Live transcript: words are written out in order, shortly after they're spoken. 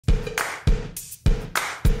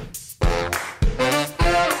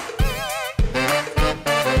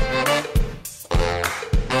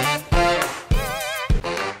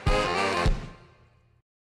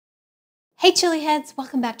Hey Chile-Heads,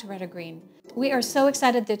 welcome back to Red or Green. We are so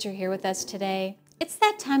excited that you're here with us today. It's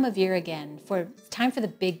that time of year again, time for the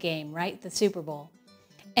big game, right? The Super Bowl.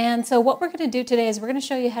 And so what we're going to do today is we're going to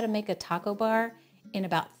show you how to make a taco bar in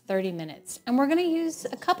about 30 minutes. And we're going to use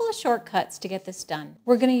a couple of shortcuts to get this done.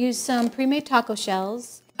 We're going to use some pre-made taco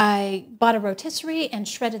shells. I bought a rotisserie and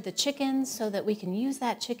shredded the chicken so that we can use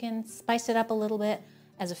that chicken, spice it up a little bit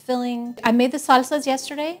as a filling. I made the salsas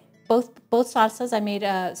yesterday. Both salsas. I made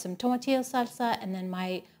some tomatillo salsa and then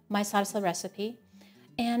my salsa recipe.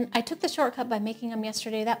 And I took the shortcut by making them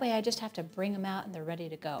yesterday. That way I just have to bring them out and they're ready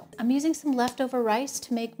to go. I'm using some leftover rice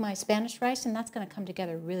to make my Spanish rice, and that's going to come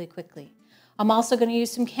together really quickly. I'm also going to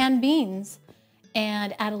use some canned beans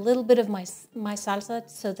and add a little bit of my salsa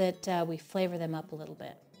so that we flavor them up a little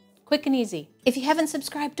bit. Quick and easy. If you haven't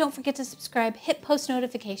subscribed, don't forget to subscribe. Hit post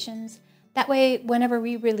notifications. That way, whenever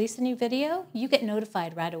we release a new video, you get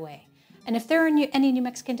notified right away. And if there are any New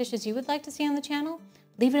Mexican dishes you would like to see on the channel,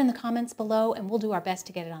 leave it in the comments below and we'll do our best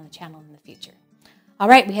to get it on the channel in the future. All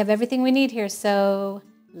right, we have everything we need here, so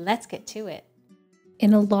let's get to it.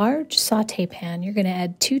 In a large saute pan, you're going to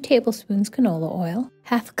add 2 tablespoons canola oil,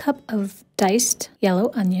 half a cup of diced yellow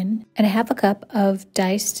onion, and a half a cup of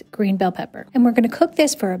diced green bell pepper. And we're going to cook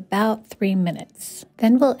this for about 3 minutes.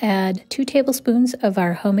 Then we'll add 2 tablespoons of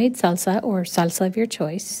our homemade salsa or salsa of your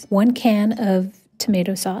choice, 1 can of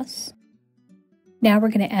tomato sauce. Now we're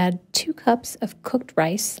going to add 2 cups of cooked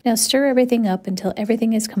rice. Now stir everything up until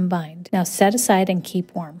everything is combined. Now set aside and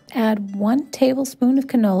keep warm. Add 1 tablespoon of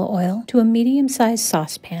canola oil to a medium-sized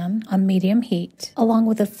saucepan on medium heat, along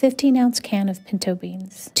with a 15-ounce can of pinto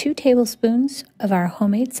beans, 2 tablespoons of our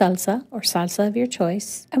homemade salsa or salsa of your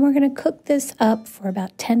choice, and we're going to cook this up for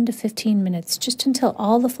about 10 to 15 minutes, just until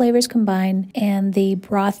all the flavors combine and the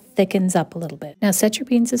broth thickens up a little bit. Now set your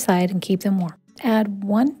beans aside and keep them warm. Add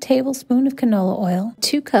 1 tablespoon of canola oil,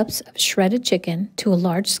 2 cups of shredded chicken to a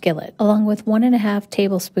large skillet, along with 1.5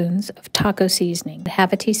 tablespoons of taco seasoning,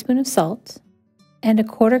 half a teaspoon of salt, and a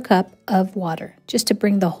 1/4 cup of water, just to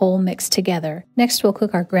bring the whole mix together. Next, we'll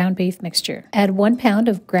cook our ground beef mixture. Add 1 pound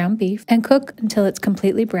of ground beef and cook until it's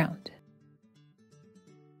completely browned.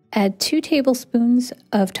 Add 2 tablespoons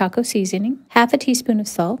of taco seasoning, half a teaspoon of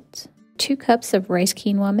salt, 2 cups of rice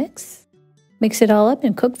quinoa mix. Mix it all up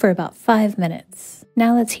and cook for about 5 minutes.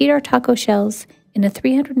 Now let's heat our taco shells in a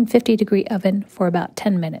 350-degree oven for about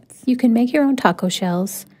 10 minutes. You can make your own taco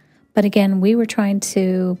shells, but again, we were trying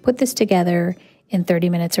to put this together in 30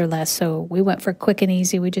 minutes or less, so we went for quick and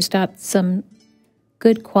easy. We just got some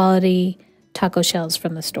good quality taco shells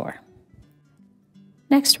from the store.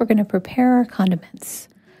 Next, we're going to prepare our condiments.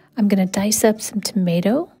 I'm going to dice up some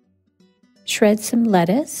tomato, shred some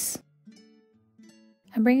lettuce,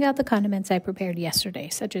 and bring out the condiments I prepared yesterday,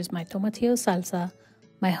 such as my tomatillo salsa,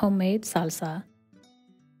 my homemade salsa,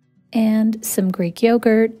 and some Greek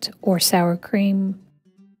yogurt or sour cream.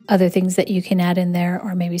 Other things that you can add in there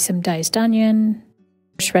are maybe some diced onion,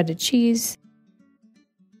 shredded cheese.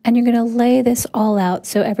 And you're going to lay this all out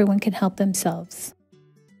so everyone can help themselves.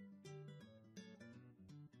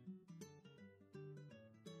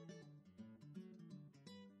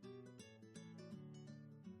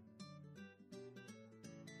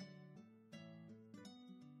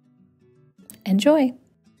 Enjoy!